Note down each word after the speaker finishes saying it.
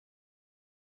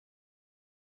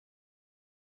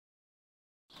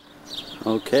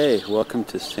Okay, welcome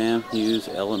to Sam Hughes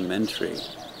Elementary.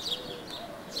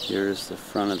 Here's the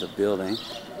front of the building.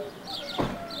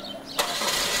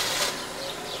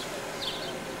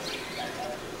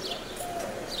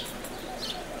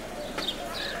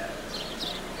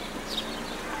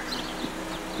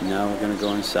 Now we're going to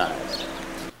go inside.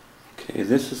 Okay,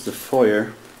 this is the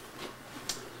foyer,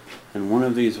 and one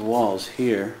of these walls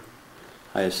here,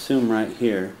 I assume right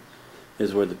here,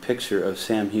 is where the picture of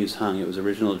Sam Hughes hung. It was an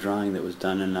original drawing that was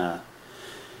done in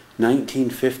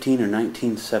 1915 or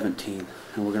 1917,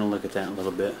 and we're going to look at that in a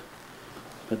little bit.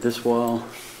 But this wall,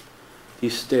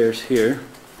 these stairs here,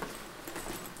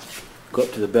 go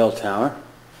up to the bell tower,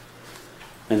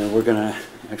 and then we're going to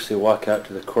actually walk out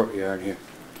to the courtyard here.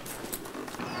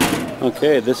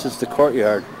 Okay, this is the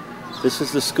courtyard. This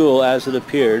is the school as it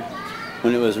appeared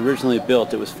when it was originally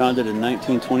built. It was founded in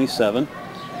 1927.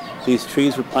 These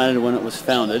trees were planted when it was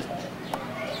founded.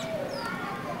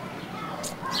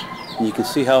 And you can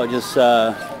see how it just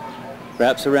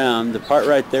wraps around. The part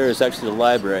right there is actually the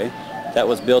library. That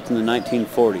was built in the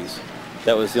 1940s.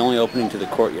 That was the only opening to the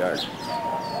courtyard.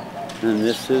 And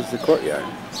this is the courtyard.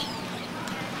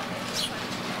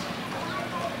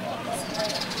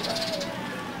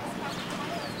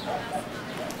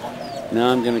 Now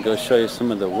I'm going to go show you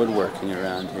some of the woodworking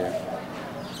around here.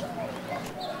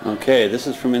 Okay, this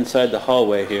is from inside the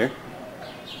hallway here.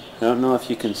 I don't know if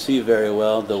you can see very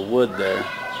well the wood there,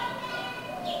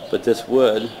 but this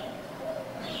wood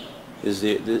is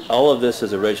all of this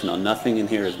is original. Nothing in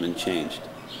here has been changed.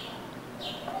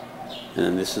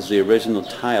 And this is the original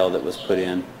tile that was put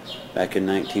in back in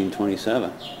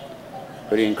 1927.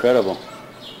 Pretty incredible.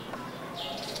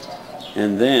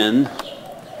 And then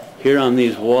here on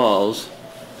these walls,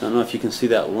 I don't know if you can see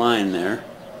that line there,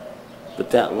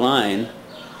 but that line,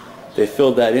 they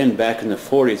filled that in back in the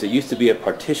 40s. It used to be a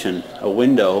partition, a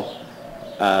window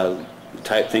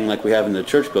type thing like we have in the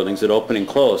church buildings that open and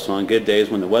close. So on good days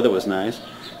when the weather was nice,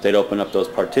 they'd open up those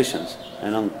partitions.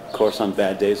 And of course on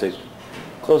bad days they'd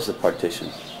close the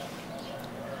partitions.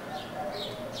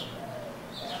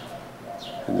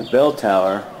 And the bell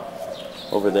tower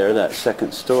over there, that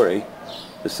second story,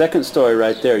 the second story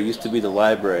right there used to be the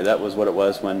library. That was what it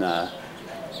was when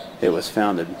it was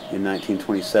founded in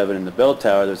 1927. In the bell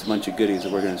tower, there's a bunch of goodies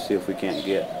that we're going to see if we can't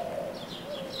get.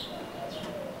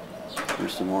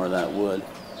 Here's some more of that wood.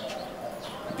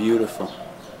 Beautiful.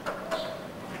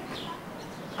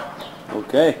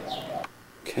 Okay.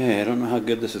 Okay, I don't know how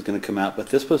good this is going to come out, but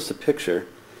this was the picture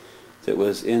that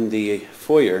was in the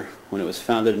foyer when it was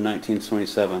founded in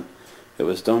 1927. It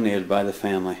was donated by the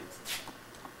family.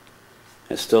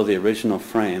 It's still the original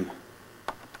frame.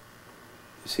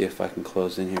 See if I can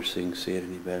close in here so you can see it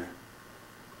any better.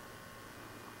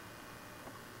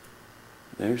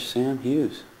 There's Sam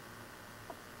Hughes.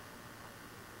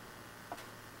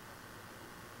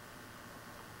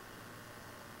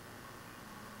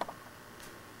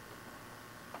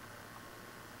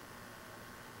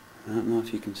 I don't know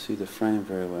if you can see the frame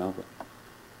very well, but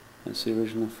that's the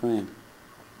original frame.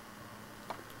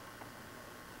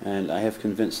 And I have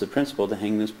convinced the principal to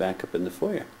hang this back up in the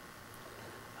foyer.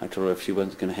 I told her if she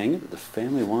wasn't going to hang it, that the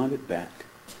family wanted it back.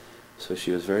 So she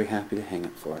was very happy to hang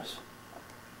it for us.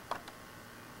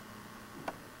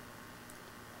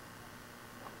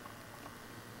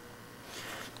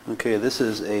 Okay, this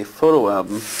is a photo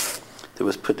album that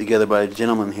was put together by a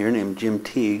gentleman here named Jim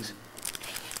Teagues.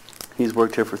 He's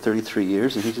worked here for 33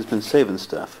 years and he's just been saving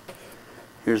stuff.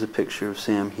 Here's a picture of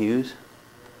Sam Hughes.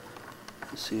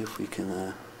 Let's see if we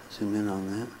can zoom in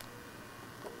on that.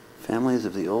 Families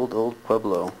of the old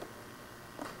Pueblo.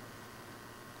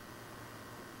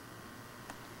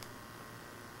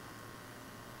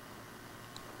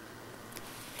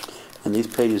 And these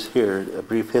pages here, a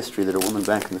brief history that a woman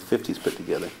back in the 50s put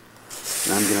together.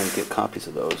 And I'm going to get copies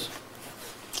of those.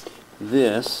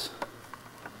 This,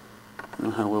 I don't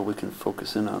know how well we can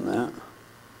focus in on that.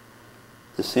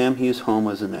 The Sam Hughes home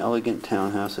was an elegant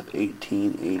townhouse of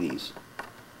 1880s.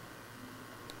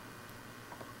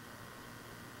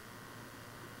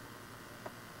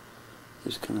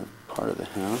 Here's kind of part of the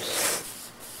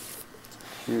house.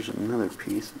 Here's another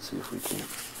piece. Let's see if we can.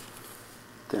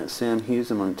 That's Sam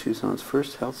Hughes among Tucson's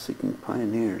first health-seeking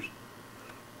pioneers.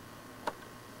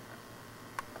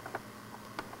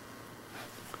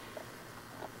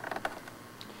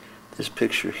 This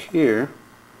picture here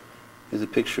is a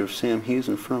picture of Sam Hughes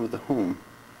in front of the home.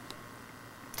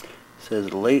 It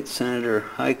says late Senator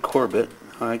High Corbett,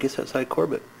 oh, I guess that's High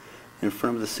Corbett, in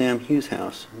front of the Sam Hughes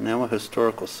house, now a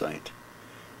historical site.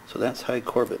 So that's High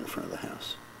Corbett in front of the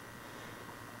house.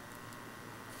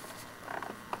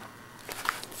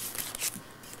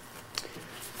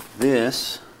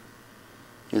 This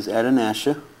is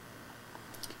Adonasha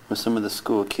with some of the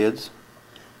school kids.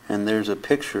 And there's a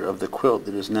picture of the quilt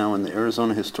that is now in the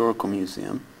Arizona Historical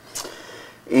Museum.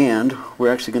 And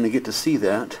we're actually going to get to see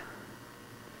that,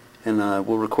 and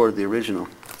we'll record the original.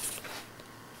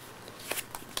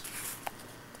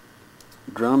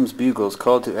 Drums, bugles,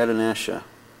 called to Adonasha.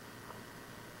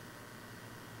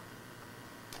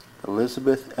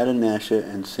 Elizabeth Adonasha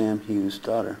and Sam Hughes'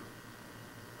 daughter.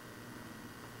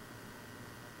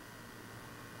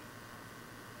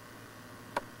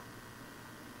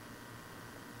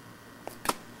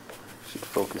 Should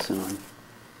focus in on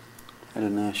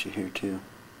Adonasha here too.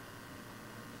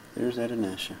 There's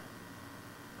Adonasha.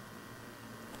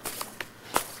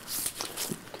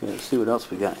 Okay, let's see what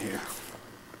else we got here.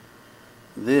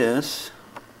 This,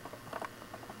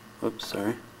 oops,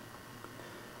 sorry.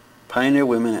 Pioneer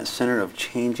Women at Center of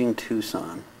Changing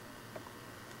Tucson.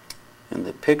 And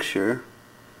the picture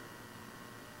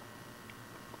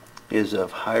is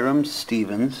of Hiram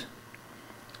Stevens,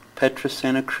 Petra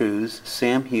Santa Cruz,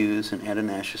 Sam Hughes, and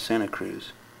Adonasha Santa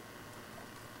Cruz.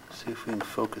 See if we can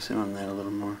focus in on that a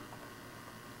little more.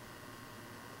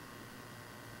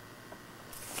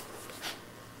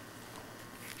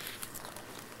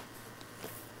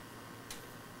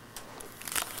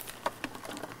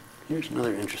 Here's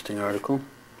another interesting article.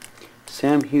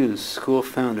 Sam Hughes, school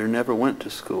founder, never went to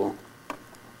school.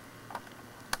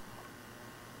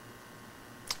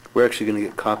 We're actually going to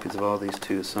get copies of all these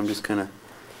too, so I'm just kind of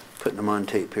putting them on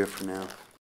tape here for now.